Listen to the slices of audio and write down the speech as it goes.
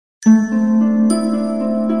Hi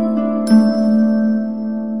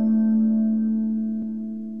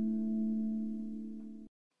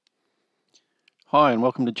and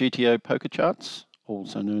welcome to GTO Poker Charts,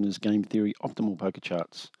 also known as Game Theory Optimal Poker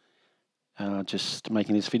Charts. Just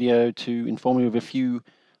making this video to inform you of a few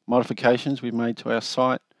modifications we've made to our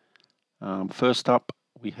site. First up,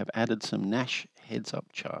 we have added some Nash heads-up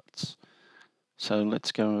charts. So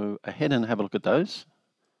let's go ahead and have a look at those.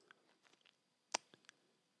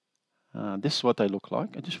 This is what they look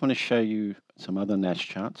like. I just want to show you some other Nash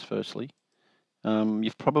charts firstly.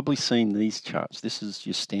 You've probably seen these charts. This is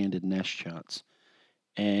your standard Nash charts.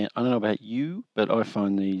 And I don't know about you, but I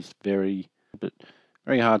find these very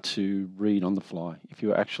hard to read on the fly. If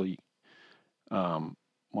you actually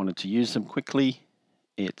wanted to use them quickly,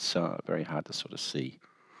 it's very hard to sort of see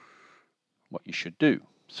what you should do.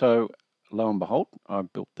 So lo and behold,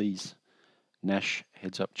 I've built these Nash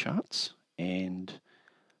heads-up charts, and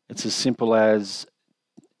it's as simple as,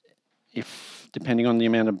 if depending on the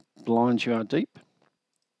amount of blinds you are deep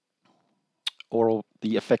or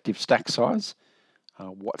the effective stack size.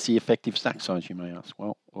 What's the effective stack size, you may ask?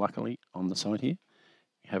 Well, luckily on the side here,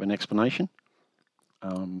 you have an explanation.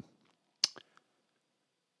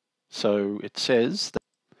 So it says that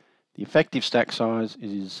the effective stack size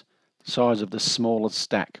is the size of the smallest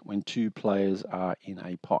stack when two players are in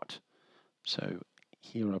a pot. So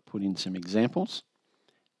here I put in some examples.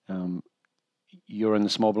 You're in the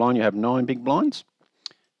small blind, you have 9 big blinds,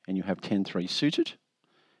 and you have 10-3 suited,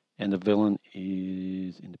 and the villain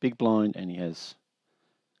is in the big blind and he has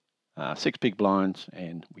 6 big blinds,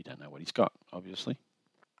 and we don't know what he's got, obviously.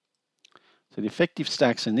 So the effective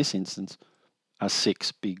stacks in this instance are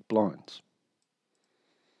 6 big blinds.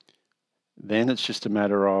 Then it's just a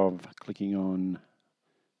matter of clicking on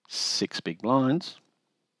 6 big blinds,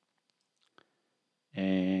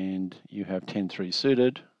 and you have 10-3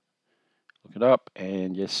 suited. Look it up,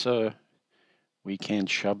 and yes sir, we can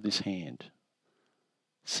shove this hand.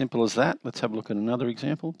 Simple as that. Let's have a look at another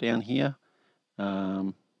example down here.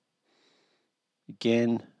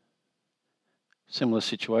 Again, similar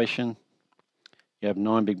situation. You have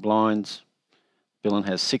 9 big blinds. Villain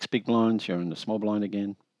has 6 big blinds. You're in the small blind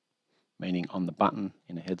again, meaning on the button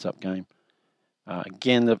in a heads-up game.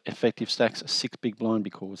 Again, the effective stacks are 6 big blind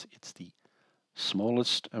because it's the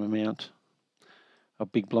smallest amount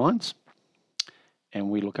of big blinds. And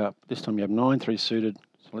we look up, this time you have 9-3 suited.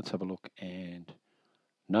 So let's have a look, and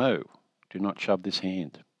no, do not shove this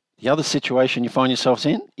hand. The other situation you find yourselves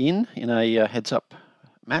in a heads-up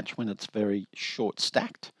match when it's very short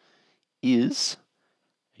stacked is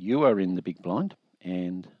you are in the big blind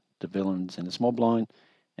and the villain's in the small blind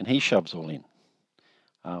and he shoves all in.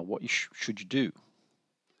 What should you do?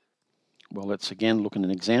 Well, let's again look at an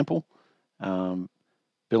example.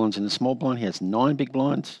 Villain's in the small blind, he has 9 big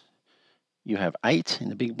blinds. You have 8 in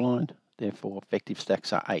the big blind, therefore effective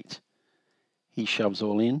stacks are 8. He shoves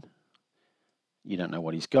all in. You don't know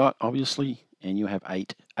what he's got, obviously, and you have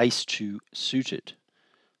 8 ace-2 suited.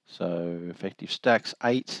 So effective stacks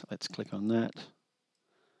 8. Let's click on that.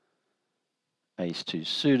 Ace-2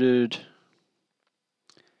 suited.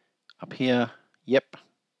 Up here, yep.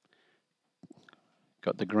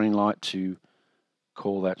 Got the green light to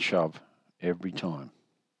call that shove every time.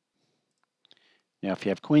 Now, if you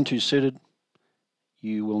have Queen-2 suited,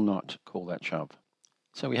 you will not call that shove.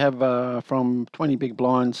 So we have from 20 big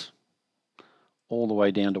blinds all the way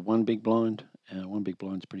down to 1 big blind. 1 big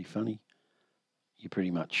blind's pretty funny. You pretty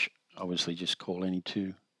much obviously just call any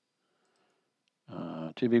 2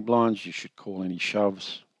 big blinds. You should call any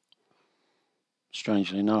shoves.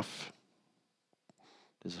 Strangely enough,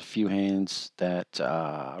 there's a few hands that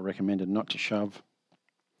are recommended not to shove,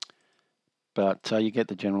 but you get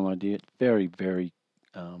the general idea. It's very, very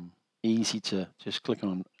easy to just click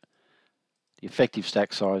on the effective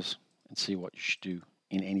stack size and see what you should do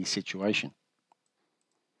in any situation.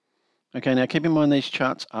 Okay, now keep in mind these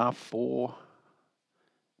charts are for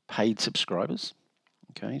paid subscribers.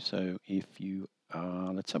 Okay, so if you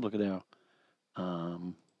let's have a look at our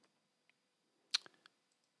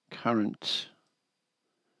current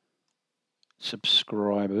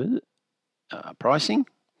subscriber pricing.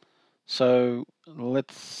 So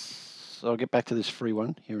I'll get back to this free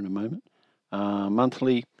one here in a moment.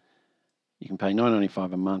 Monthly, you can pay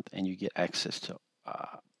 $9.95 a month and you get access to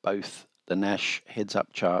both the Nash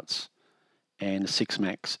heads-up charts and the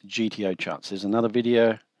 6max GTO charts. There's another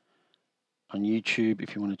video on YouTube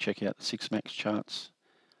if you want to check out the 6max charts.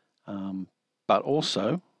 But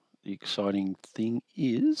also, the exciting thing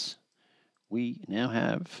is we now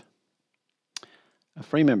have a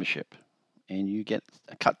free membership, and you get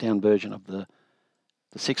a cut-down version of the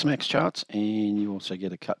the 6 max charts, and you also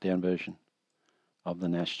get a cut down version of the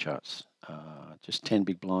Nash charts. Just 10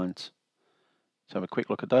 big blinds. Let's have a quick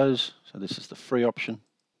look at those. So this is the free option.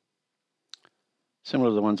 Similar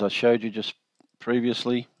to the ones I showed you just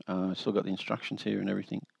previously. Still got the instructions here and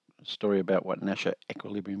everything. A story about what Nash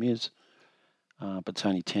equilibrium is, but it's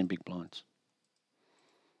only 10 big blinds.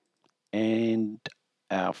 And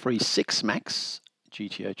our free 6 max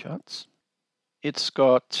GTO charts. It's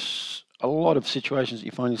got a lot of situations that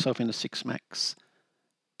you find yourself in a 6 max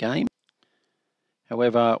game.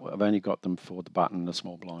 However, I've only got them for the button, the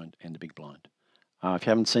small blind, and the big blind. If you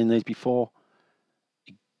haven't seen these before,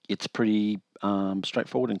 it's pretty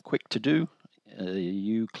straightforward and quick to do.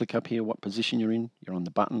 You click up here what position you're in. You're on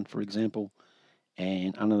the button, for example,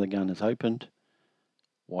 and under the gun is opened.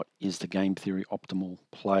 What is the game theory optimal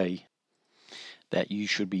play that you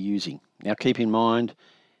should be using? Now, keep in mind,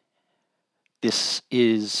 this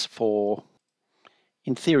is for,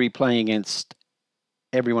 in theory, playing against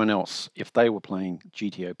everyone else. If they were playing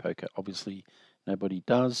GTO poker, obviously nobody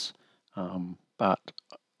does, but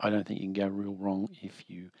I don't think you can go real wrong if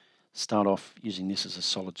you start off using this as a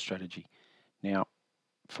solid strategy. Now,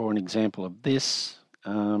 for an example of this,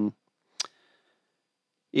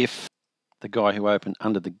 if the guy who opened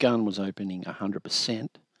under the gun was opening 100%,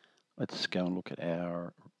 let's go and look at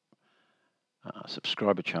our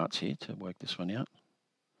subscriber charts here to work this one out.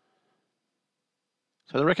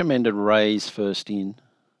 So the recommended raise first in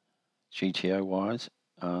GTO wise,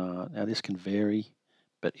 now this can vary,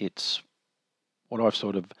 but it's what I've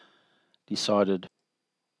sort of decided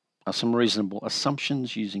are some reasonable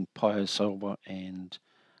assumptions using PioSolver and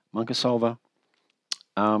Monkasolver.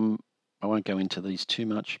 I won't go into these too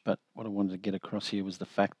much, but what I wanted to get across here was the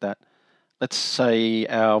fact that, let's say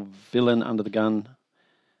our villain under the gun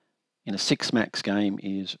in a 6 max game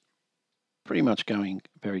is pretty much going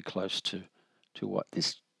very close to what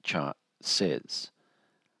this chart says.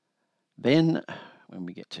 Then when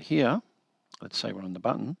we get to here, let's say we're on the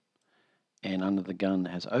button and under the gun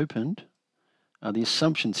has opened, the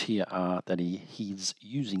assumptions here are that he's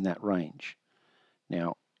using that range.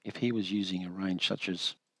 Now, if he was using a range such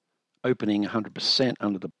as opening 100%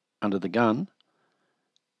 under the gun,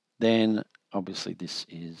 then obviously this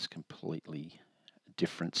is completely a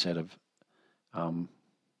different set of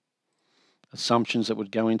assumptions that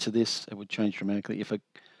would go into this. It would change dramatically. If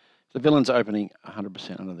the villain's opening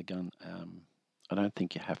 100% under the gun, I don't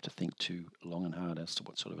think you have to think too long and hard as to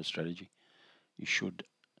what sort of a strategy you should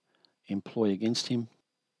employ against him.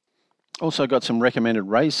 Also got some recommended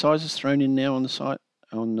raise sizes thrown in now on the site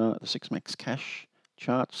on the 6 max cash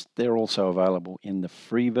charts. They're also available in the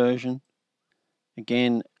free version.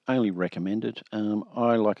 Again, only recommended.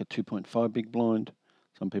 I like a 2.5 big blind.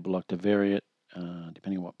 Some people like to vary it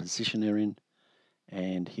depending on what position they're in.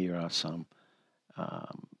 And here are some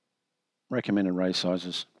recommended raise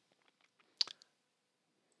sizes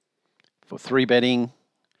for 3-betting,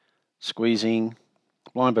 squeezing,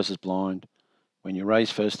 blind versus blind, when you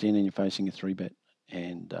raise first in and you're facing a 3-bet,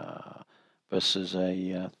 and versus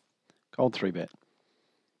a cold 3-bet.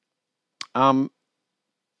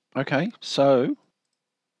 Okay, so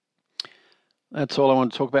that's all I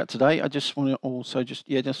want to talk about today. I just want to also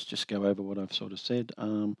just go over what I've sort of said.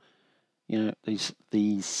 You know,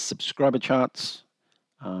 these subscriber charts,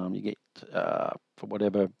 you get for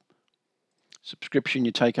whatever subscription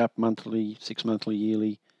you take up, monthly, 6 monthly,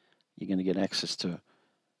 yearly, you're going to get access to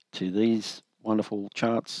these wonderful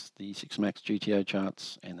charts, the 6 max GTO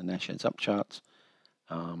charts and the Nash Heads Up charts.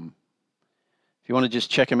 If you want to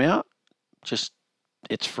just check them out,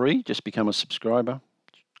 it's free. Just become a subscriber.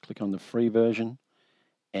 Click on the free version,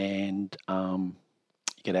 and you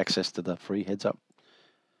get access to the free Heads Up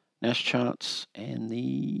Nash charts and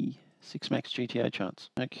the 6 max GTO charts.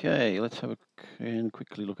 Okay, let's have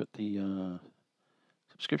quickly look at the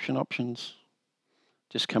subscription options.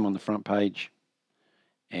 Just come on the front page,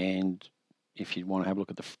 and if you want to have a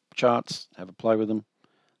look at the charts, have a play with them,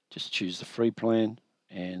 just choose the free plan,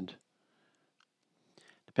 and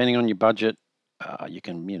depending on your budget, you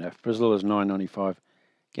can, for as little as $9.95,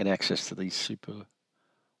 get access to these super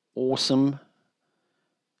awesome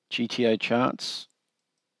GTO charts.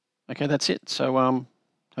 Okay, that's it. So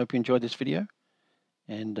hope you enjoyed this video,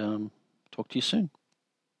 and talk to you soon.